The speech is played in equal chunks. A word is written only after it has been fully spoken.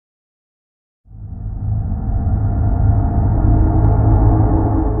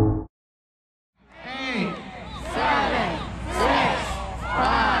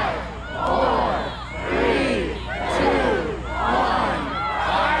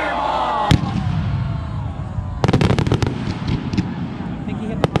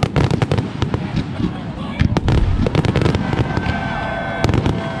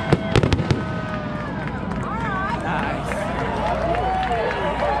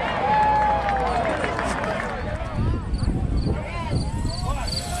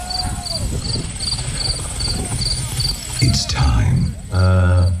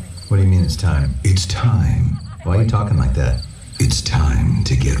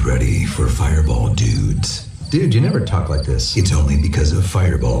Get ready for Fireball Dudes. Dude, you never talk like this. It's only because of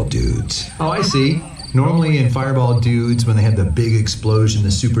Fireball Dudes. Oh, I see. Normally in Fireball Dudes, when they have the big explosion, the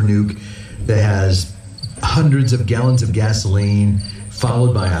super nuke that has hundreds of gallons of gasoline,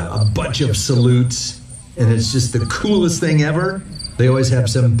 followed by a bunch of salutes, and it's just the coolest thing ever, they always have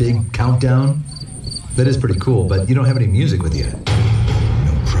some big countdown. That is pretty cool, but you don't have any music with you.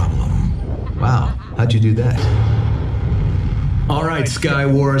 No problem. Wow, how'd you do that? All right, Sky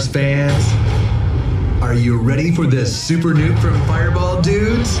Wars fans. Are you ready for this super nuke from Fireball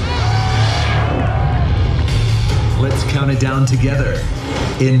Dudes? Let's count it down together.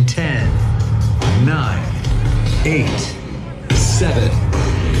 In 10, 9, 8, 7,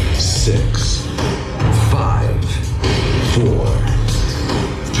 6, 5, 4,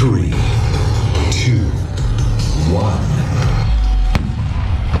 3, 2, 1.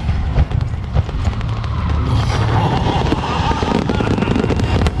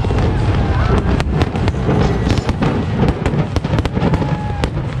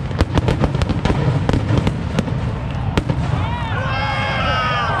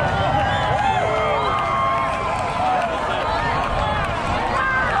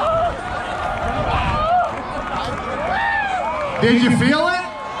 Did you feel it?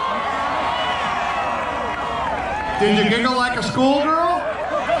 Did you giggle like a schoolgirl?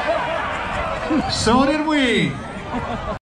 So did we.